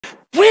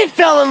We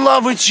fell in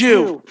love with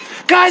you.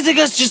 Guys like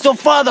us just don't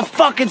follow the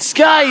fucking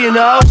sky, you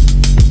know?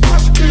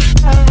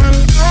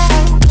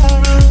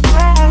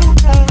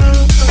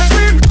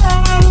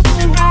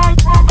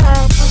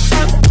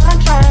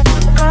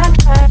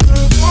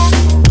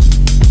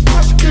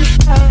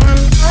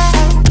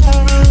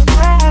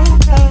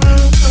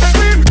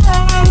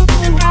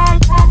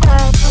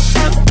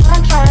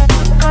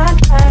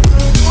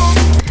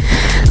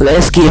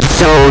 Let's keep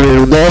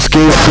zoning, let's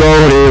keep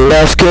floating,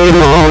 let's keep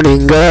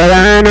moaning. Girl,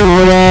 I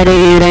know that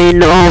it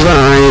ain't over.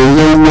 In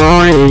the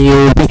morning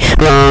you'll be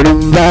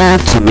running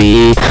back to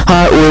me.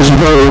 Heart was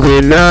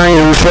broken, I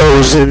am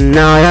frozen,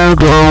 now you're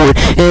glowing.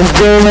 Is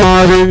there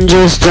more than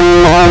just a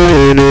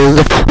moment? In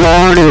the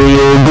morning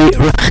you'll be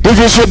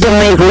this is shit that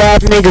make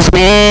rap niggas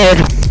mad.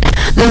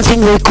 Them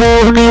think they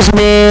cool is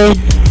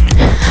mad.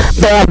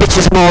 Bad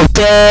bitches more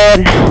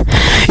dead.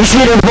 You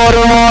should've bought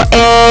her more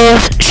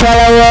ass. Shall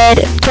I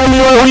read? Tell me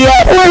where we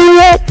at, where we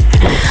at?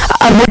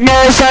 I put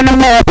nerves on the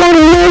map, where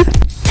we at?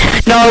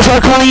 No, if I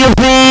call you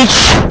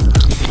bitch,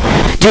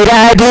 did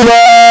I do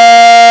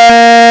that?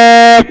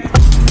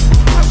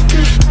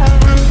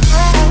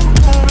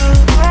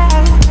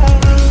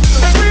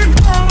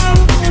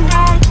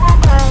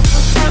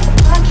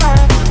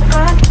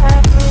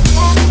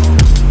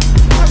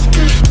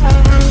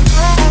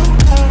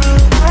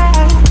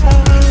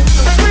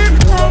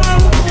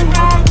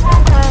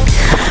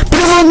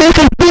 Make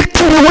a big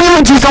to the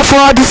wind just off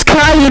of the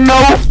sky, you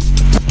know.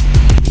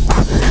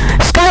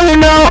 Sky, you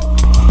know.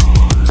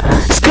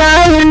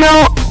 Sky, you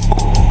know.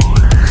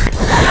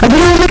 I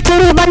been big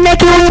to my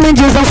neck and women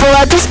just off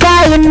of the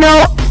sky, you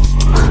know.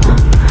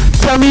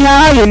 Tell me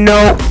how you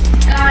know.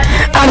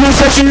 I've been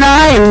searching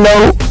high and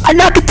low, and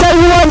I can tell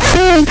you one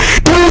thing.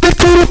 Doing big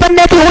to my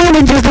neck and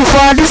women just off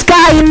of the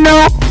sky, you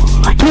know.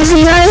 You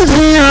see how you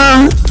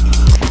doing,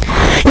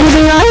 you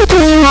see how you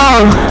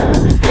doing.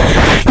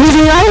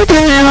 Easy I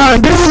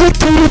do this is a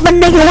thing, but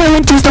nigga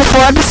women just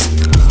before this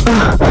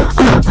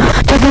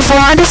just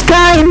before the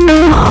sky, you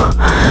know.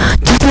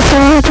 Just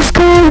before the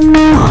sky, you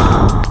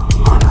know.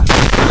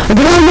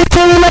 This is a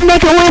thing, but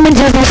nigga women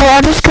just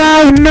before the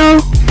sky, you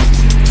know.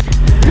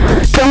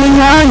 Tell me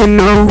how you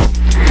know.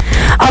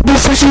 I've been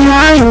searching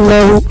high and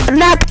low,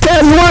 and I can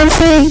tell you one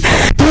thing.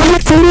 This is a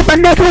thing, but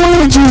nigga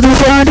women just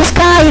before the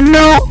sky, you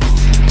know.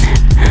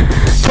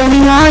 Tell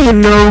me how you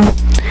know.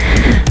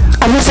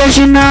 I've been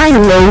searching high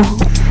and low.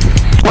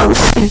 One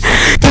thing,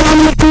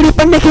 don't look pretty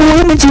but naked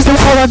women just don't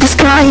fall out the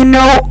sky, you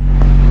know.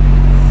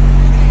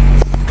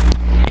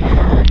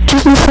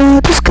 Just don't fall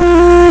out the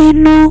sky, you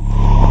know.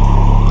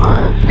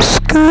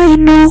 Sky, you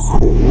know.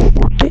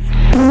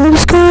 The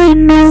sky, you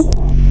know.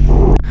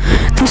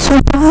 They're so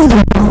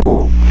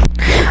valuable.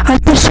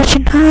 I've been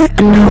searching high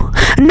and low,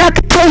 and I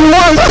can tell you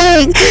one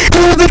thing.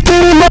 Don't look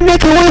pretty but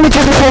naked women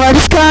just don't fall out the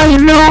sky, you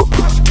know.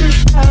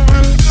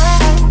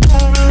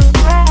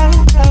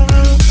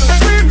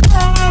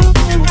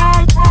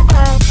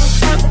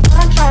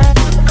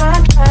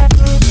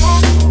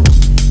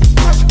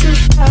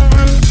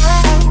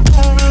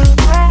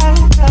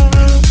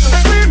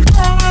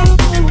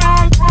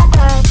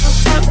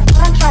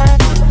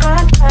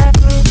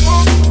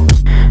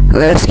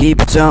 Let's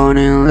keep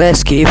zoning,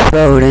 let's keep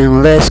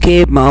floating, let's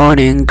keep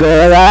moaning.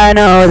 Girl, I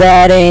know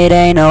that it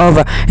ain't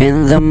over.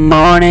 In the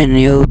morning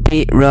you'll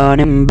be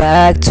running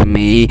back to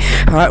me.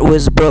 Heart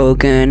was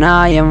broken,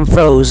 I am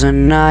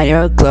frozen, now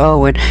you're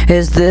glowing.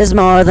 Is this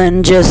more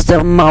than just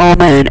a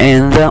moment?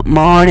 In the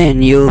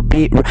morning you'll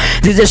be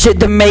this is shit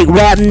that make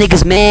rap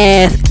niggas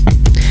mad.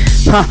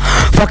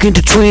 Fucking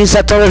the twins,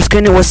 I thought her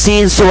skin was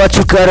seen, so I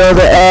took out all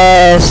the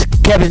ass.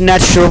 Kept it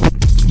natural.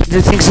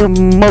 The things are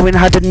moving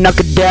hard to knock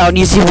it down.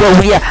 You see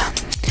where we at?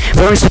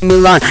 We're in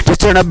Milan.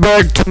 Just turn a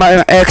bird to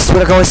my ex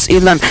like I was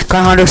Elon.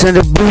 Kind hundreds in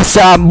the blue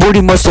side.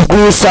 Booty most of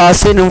blue side.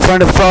 Sitting in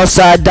front of the front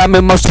side.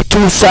 Diamond most of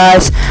two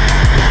sides.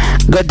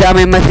 Got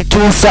diamond most of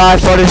two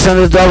sides. 40s on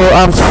the double.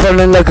 I'm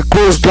feeling like a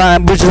cruise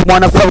line. Bitches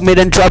wanna fuck me,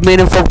 then drop me,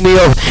 then fuck me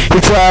up. He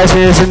tries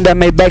and that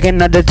made back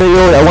another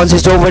Toyota. Once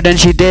it's over, then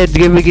she did.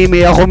 Give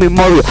me a whole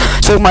memorial.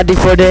 Suck my dick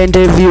for the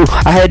interview.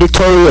 I had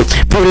editorial.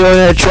 Put it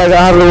on the track.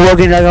 I have it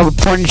working like I'm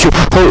pointing you.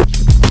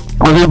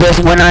 I'll be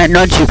blessing when I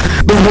not you.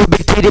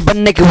 Big titty, but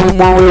naked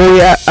woman, where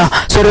we at?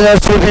 So that I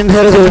feel in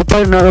here to the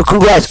partner,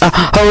 congrats.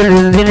 How in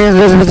the dinner,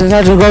 there's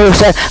another go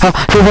upset.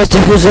 She was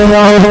the who's in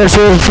all over,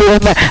 so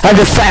feeling bad. I'm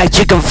the fact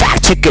chicken.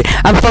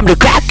 I'm from the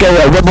crack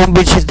area. Rebel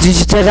bitches, she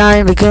said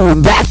I ain't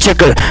becoming back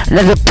checker.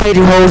 Another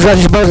pretty hoes, I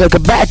just buzz like a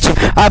bat chick.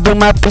 I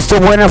bring my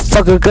pistol when I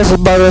fuck her, cause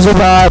about us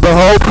survivor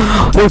hope.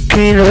 We're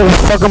keen to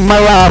fucking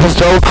my rivals,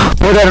 though.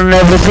 Put that on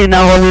everything,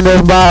 I hold in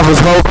those Bibles,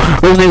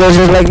 hope. Real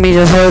niggas just like me,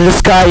 just hold the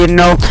sky, you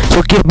know.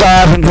 So keep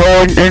vibing,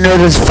 going, and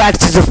there's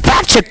facts, it's a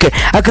fact checker.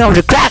 I come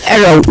with the crack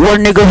era.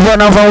 One nigga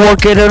run off and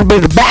work it on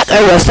the back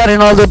era.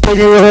 Starting all the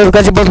pretty hoes,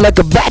 cause you both like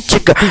a bat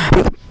checker.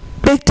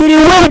 Big titty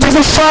women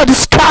just fall the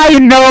sky, you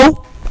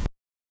know.